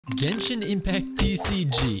Genshin Impact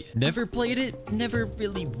TCG. Never played it, never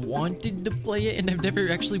really wanted to play it, and I've never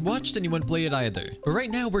actually watched anyone play it either. But right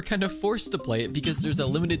now, we're kind of forced to play it because there's a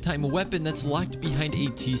limited time weapon that's locked behind a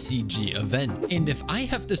TCG event. And if I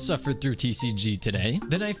have to suffer through TCG today,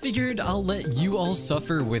 then I figured I'll let you all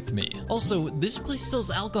suffer with me. Also, this place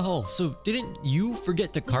sells alcohol, so didn't you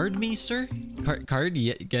forget to card me, sir? Card?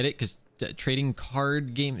 Yeah, get it? Because trading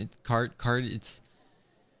card game, it's...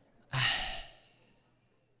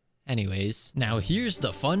 Anyways, now here's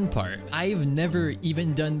the fun part. I've never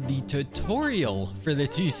even done the tutorial for the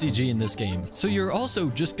TCG in this game. So you're also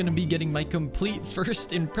just gonna be getting my complete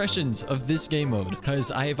first impressions of this game mode, because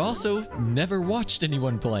I've also never watched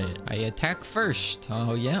anyone play it. I attack first.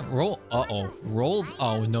 Oh yeah, roll. Uh-oh, roll.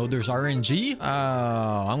 Oh no, there's RNG?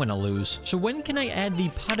 Oh, I'm gonna lose. So when can I add the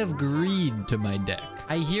Pot of Greed to my deck?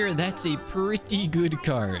 I hear that's a pretty good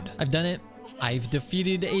card. I've done it. I've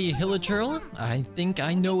defeated a Hilichurl. I think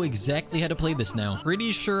I know exactly how to play this now.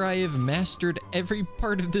 Pretty sure I have mastered every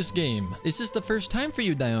part of this game. Is this the first time for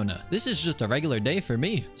you, Diona? This is just a regular day for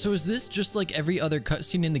me. So is this just like every other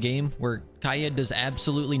cutscene in the game where Kaya does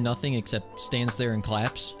absolutely nothing except stands there and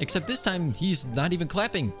claps? Except this time, he's not even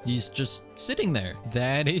clapping. He's just sitting there.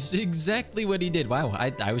 That is exactly what he did. Wow,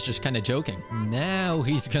 I was just kind of joking. Now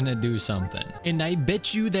he's gonna do something. And I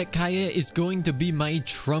bet you that Kaya is going to be my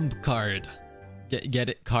trump card. Get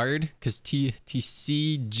it? Card? Because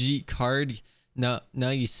TCG card? No,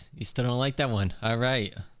 you still don't like that one. All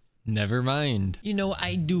right. Never mind. You know,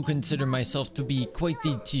 I do consider myself to be quite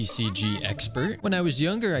the TCG expert. When I was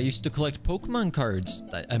younger, I used to collect Pokemon cards.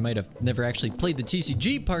 I might have never actually played the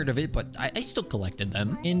TCG part of it, but I still collected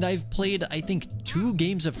them. And I've played, I think, 2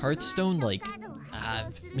 games of Hearthstone, like...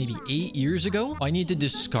 maybe 8 years ago. I need to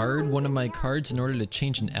discard one of my cards in order to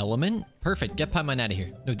change an element. Perfect. Get Paimon out of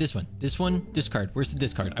here. No, this one. This one, discard. Where's the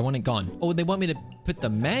discard? I want it gone. Oh, they want me to put the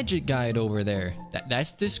magic guide over there.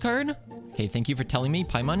 That's discard? Okay, thank you for telling me.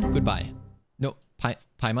 Paimon, goodbye. No,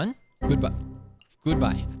 Paimon, goodbye.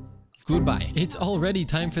 Goodbye. Goodbye. It's already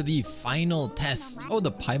time for the final test. Oh,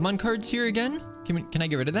 the Paimon card's here again? Can I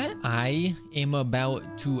get rid of that? I am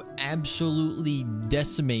about to absolutely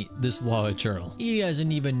decimate this Hilichurl. He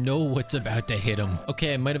doesn't even know what's about to hit him.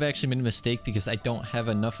 Okay, I might have actually made a mistake because I don't have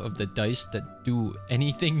enough of the dice to do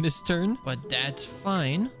anything this turn. But that's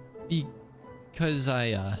fine because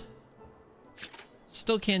I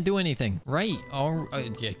still can't do anything. Right.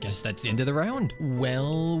 I guess that's the end of the round.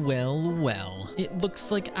 Well. It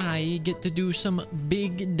looks like I get to do some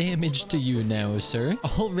big damage to you now, sir.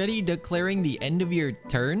 Already declaring the end of your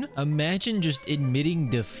turn? Imagine just admitting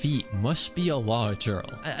defeat. Must be a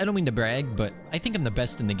Hilichurl. I don't mean to brag, but I think I'm the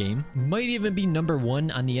best in the game. Might even be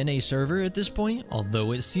 #1 on the NA server at this point.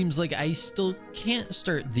 Although it seems like I still can't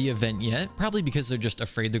start the event yet. Probably because they're just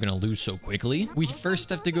afraid they're gonna lose so quickly. We first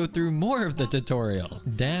have to go through more of the tutorial.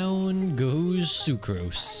 Down goes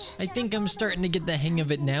Sucrose. I think I'm starting to get the hang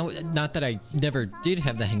of it now. Not that I never did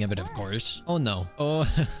have the hang of it, of course. Oh no.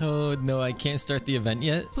 Oh no, I can't start the event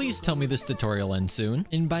yet. Please tell me this tutorial ends soon.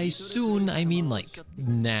 And by soon, I mean like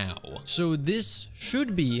now. So this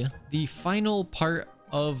should be the final part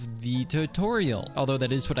of the tutorial. Although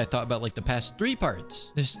that is what I thought about like the past 3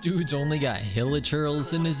 parts. This dude's only got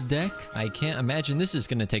Hilichurls in his deck. I can't imagine this is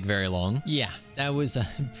gonna take very long. Yeah, that was a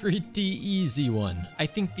pretty easy one. I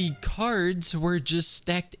think the cards were just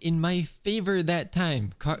stacked in my favor that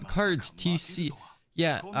time. Cards, TC...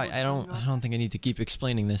 Yeah, I don't think I need to keep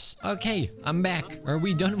explaining this. Okay, I'm back. Are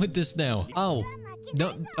we done with this now? Oh,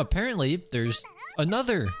 no, apparently there's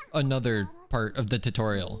another part of the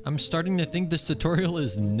tutorial. I'm starting to think this tutorial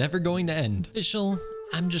is never going to end. Official,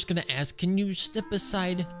 I'm just gonna ask, can you step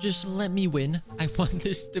aside? Just let me win. I want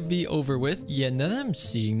this to be over with. Yeah, now that I'm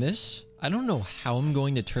seeing this, I don't know how I'm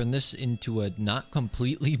going to turn this into a not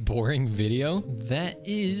completely boring video. That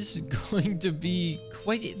is going to be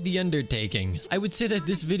quite the undertaking. I would say that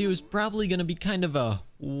this video is probably gonna be kind of a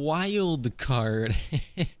wild card.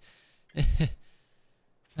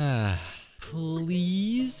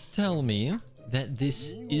 Please tell me that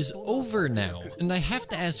this is over now. And I have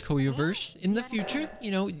to ask Hoyoverse, in the future,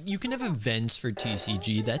 you know, you can have events for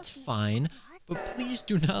TCG, that's fine. But please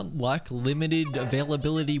do not lock limited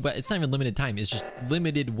availability, but it's not even limited time, it's just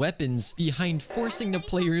limited weapons behind forcing the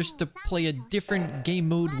players to play a different game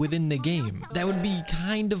mode within the game. That would be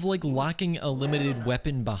kind of like locking a limited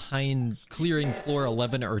weapon behind clearing floor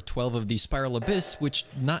 11 or 12 of the Spiral Abyss, which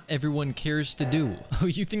not everyone cares to do. Oh,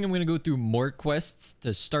 you think I'm gonna go through more quests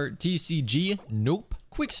to start TCG? Nope.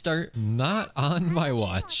 quick start, not on my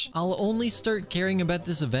watch. I'll only start caring about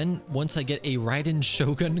this event once I get a Raiden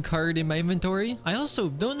Shogun card in my inventory. I also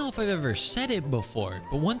don't know if I've ever said it before,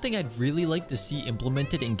 but one thing I'd really like to see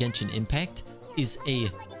implemented in Genshin Impact is a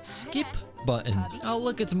skip button. Oh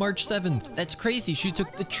look, it's March 7th. That's crazy. She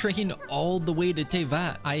took the train all the way to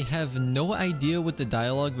Teyvat. I have no idea what the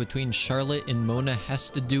dialogue between Charlotte and Mona has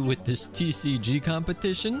to do with this TCG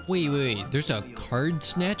competition. Wait. There's a card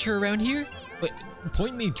snatcher around here? Wait,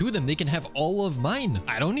 point me to them. They can have all of mine.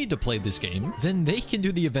 I don't need to play this game. Then they can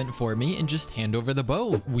do the event for me and just hand over the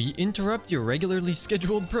bow. We interrupt your regularly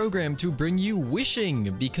scheduled program to bring you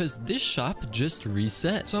wishing because this shop just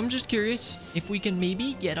reset. So I'm just curious if we can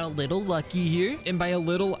maybe get a little lucky here. And by a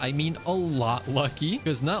little, I mean a lot lucky,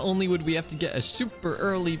 because not only would we have to get a super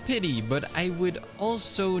early pity, but I would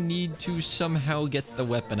also need to somehow get the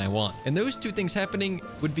weapon I want. And those two things happening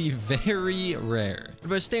would be very rare. What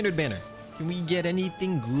about standard banner? Can we get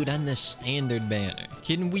anything good on the standard banner?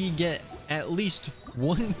 Can we get at least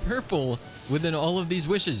one purple within all of these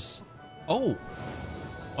wishes? Oh,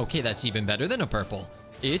 okay, that's even better than a purple.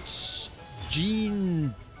 It's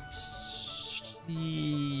Jean.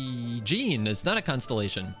 It's not a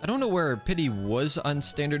constellation. I don't know where pity was on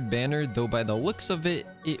standard banner, though by the looks of it,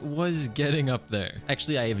 it was getting up there.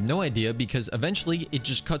 Actually, I have no idea because eventually it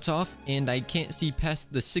just cuts off and I can't see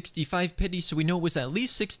past the 65 pity, so we know it was at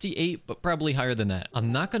least 68, but probably higher than that.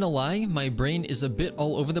 I'm not gonna lie, my brain is a bit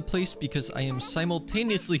all over the place because I am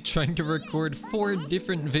simultaneously trying to record 4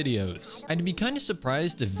 different videos. I'd be kind of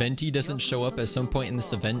surprised if Venti doesn't show up at some point in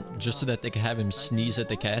this event just so that they could have him sneeze at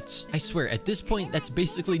the cats. I swear, at this point, that's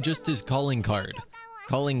basically just his calling card.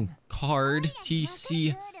 Calling card,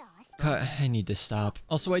 TC. I need to stop.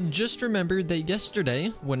 Also, I just remembered that yesterday,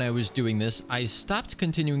 when I was doing this, I stopped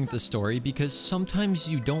continuing the story because sometimes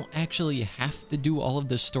you don't actually have to do all of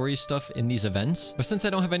the story stuff in these events. But since I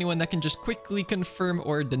don't have anyone that can just quickly confirm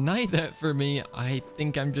or deny that for me, I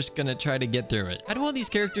think I'm just gonna try to get through it. How do all these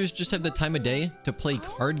characters just have the time of day to play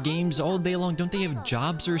card games all day long? Don't they have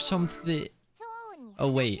jobs or something? Oh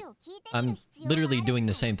wait, I'm literally doing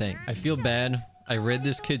the same thing. I feel bad. I read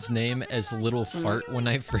this kid's name as Little Fart when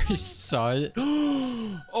I first saw it.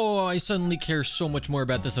 Oh, I suddenly care so much more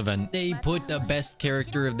about this event. They put the best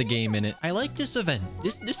character of the game in it. I like this event.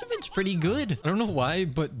 This event's pretty good. I don't know why,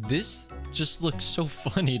 but this just looks so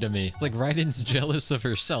funny to me. It's like Raiden's jealous of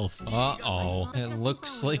herself. Uh-oh. It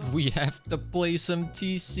looks like we have to play some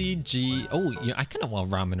TCG. Oh, yeah, I kind of want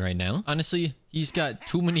ramen right now. Honestly, he's got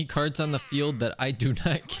too many cards on the field that I do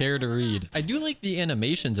not care to read. I do like the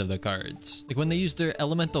animations of the cards. Like when they use their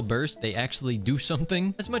elemental burst, they actually do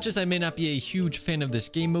something. As much as I may not be a huge fan of this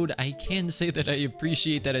game mode, I can say that I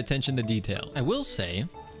appreciate that attention to detail. I will say,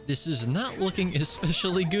 this is not looking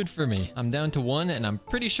especially good for me. I'm down to 1 and I'm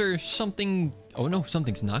pretty sure something... Oh no,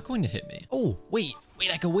 something's not going to hit me. Oh, wait,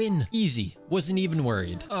 I could win. Easy. Wasn't even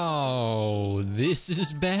worried. Oh, this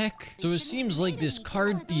is back. So it seems like this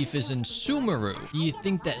card thief is in Sumeru. You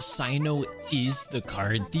think that Sino is the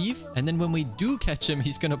card thief? And then when we do catch him,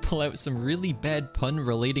 he's gonna pull out some really bad pun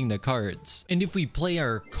relating the cards. And if we play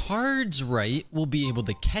our cards right, we'll be able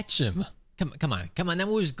to catch him. Come on, that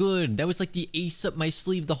was good. That was like the ace up my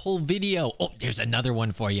sleeve the whole video. Oh, there's another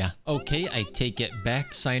one for you. Okay, I take it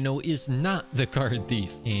back. Sino is not the card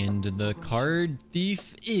thief. And the card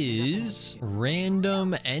thief is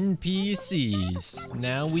random NPCs.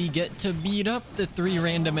 Now we get to beat up the 3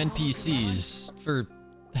 random NPCs for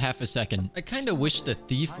half a second. I kind of wish the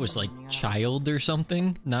thief was like Child or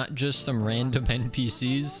something, not just some random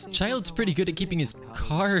NPCs. Child's pretty good at keeping his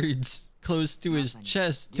cards close to his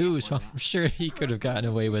chest too, so I'm sure he could have gotten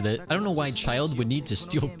away with it. I don't know why Child would need to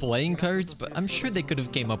steal playing cards, but I'm sure they could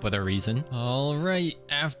have came up with a reason. All right,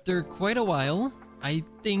 after quite a while, I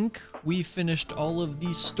think we finished all of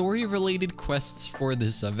these story-related quests for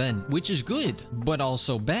this event, which is good, but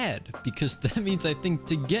also bad, because that means I think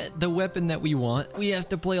to get the weapon that we want, we have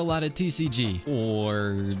to play a lot of TCG.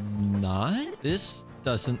 Or not? This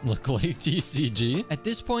doesn't look like TCG. At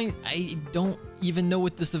this point, I don't even know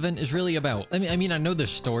what this event is really about. I mean, I know the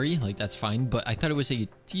story, like that's fine, but I thought it was a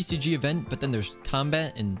TCG event, but then there's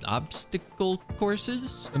combat and obstacle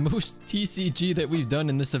courses. The most TCG that we've done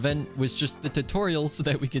in this event was just the tutorial so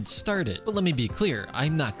that we could start it. But let me be clear,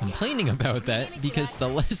 I'm not complaining about that because the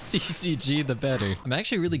less TCG, the better. I'm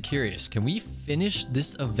actually really curious, can we finish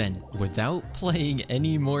this event without playing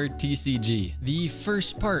any more TCG? The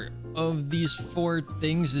first part of these 4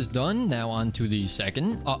 things is done. Now on to the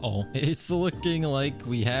second. Uh-oh. It's looking like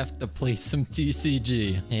we have to play some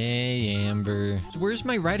TCG. Hey, Amber. So where's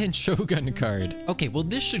my Raiden Shogun card? Okay, well,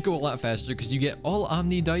 this should go a lot faster because you get all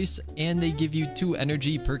Omni dice and they give you 2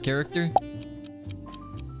 energy per character.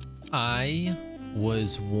 I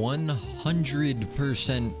was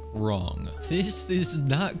 100% wrong. This is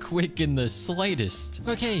not quick in the slightest.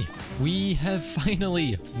 Okay, we have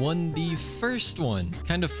finally won the first one.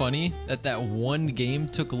 Kind of funny that that one game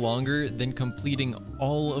took longer than completing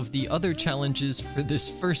all of the other challenges for this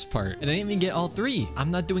first part. And I didn't even get all 3.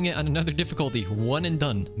 I'm not doing it on another difficulty. One and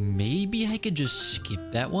done. Maybe I could just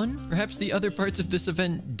skip that one? Perhaps the other parts of this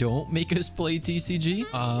event don't make us play TCG?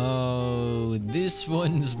 Oh, this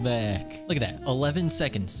one's back. Look at that. 11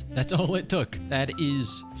 seconds. That's all it took. That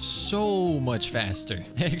is so much faster.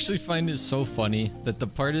 I actually find it so funny that the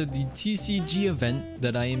part of the TCG event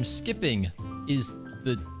that I am skipping is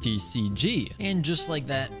the TCG. And just like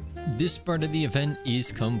that, this part of the event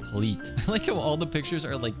is complete. I like how all the pictures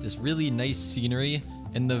are like this really nice scenery,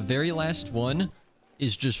 and the very last one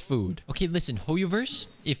is just food. Okay, listen, Hoyoverse,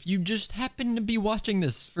 if you just happen to be watching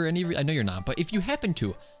this for any I know you're not, but if you happen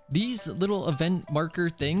to, these little event marker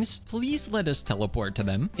things, please let us teleport to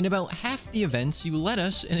them. In about half the events, you let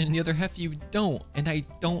us, and in the other half, you don't. And I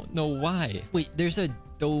don't know why. Wait, there's a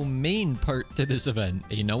domain part to this event.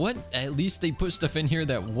 You know what? At least they put stuff in here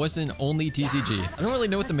that wasn't only TCG. I don't really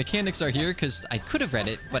know what the mechanics are here because I could have read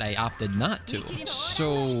it, but I opted not to.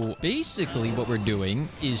 So basically what we're doing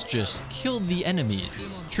is just kill the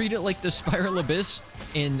enemies. Treat it like the Spiral Abyss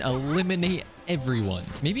and eliminate everyone.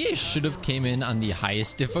 Maybe I should have came in on the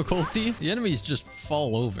highest difficulty. The enemies just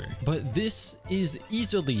fall over. But this is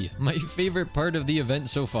easily my favorite part of the event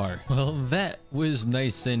so far. Well, that was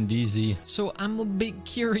nice and easy. So I'm a bit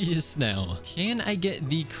curious now. Can I get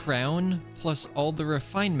the crown plus all the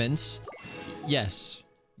refinements? Yes.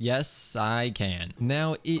 Yes, I can.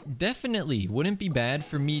 Now, it definitely wouldn't be bad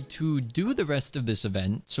for me to do the rest of this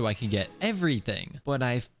event so I can get everything. But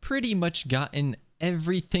I've pretty much gotten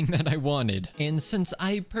everything that I wanted. And since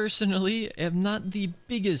I personally am not the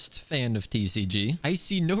biggest fan of TCG, I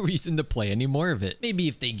see no reason to play any more of it. Maybe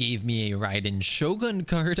if they gave me a Raiden Shogun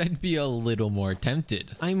card, I'd be a little more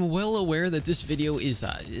tempted. I'm well aware that this video is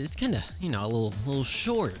kind of, you know, a little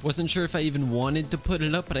short. Wasn't sure if I even wanted to put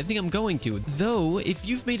it up, but I think I'm going to. Though, if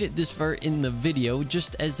you've made it this far in the video,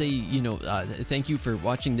 just as a, you know, thank you for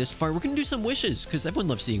watching this far, we're gonna do some wishes, because everyone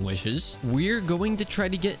loves seeing wishes. We're going to try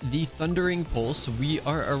to get the Thundering Pulse. We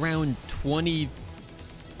are around 20...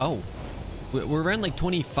 Oh. We're around like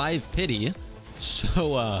 25 pity.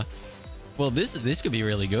 So, well, this could be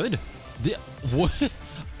really good. What?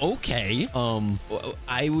 Okay.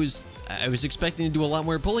 I was expecting to do a lot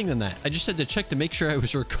more pulling than that. I just had to check to make sure I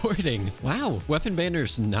was recording. Wow, weapon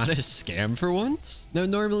banner's not a scam for once. Now,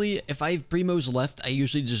 normally, if I have primos left, I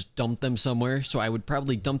usually just dump them somewhere. So I would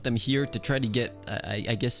probably dump them here to try to get,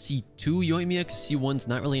 I guess, C2 Yoimiya, because C1's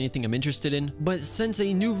not really anything I'm interested in. But since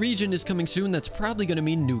a new region is coming soon, that's probably going to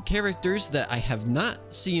mean new characters that I have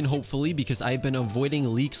not seen, hopefully, because I've been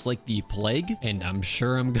avoiding leaks like the plague, and I'm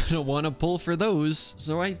sure I'm going to want to pull for those.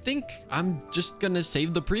 So I think I'm just going to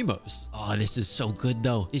save the primos. Oh, this is so good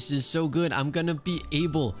though. This is so good. I'm gonna be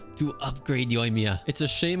able to upgrade Yoimiya. It's a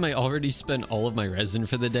shame I already spent all of my resin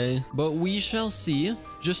for the day, but we shall see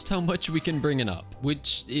just how much we can bring it up,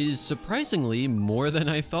 which is surprisingly more than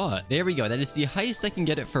I thought. There we go. That is the highest I can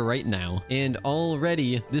get it for right now. And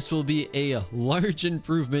already this will be a large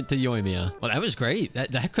improvement to Yoimiya. Well, that was great.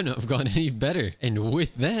 That couldn't have gone any better. And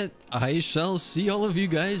with that, I shall see all of you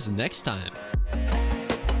guys next time.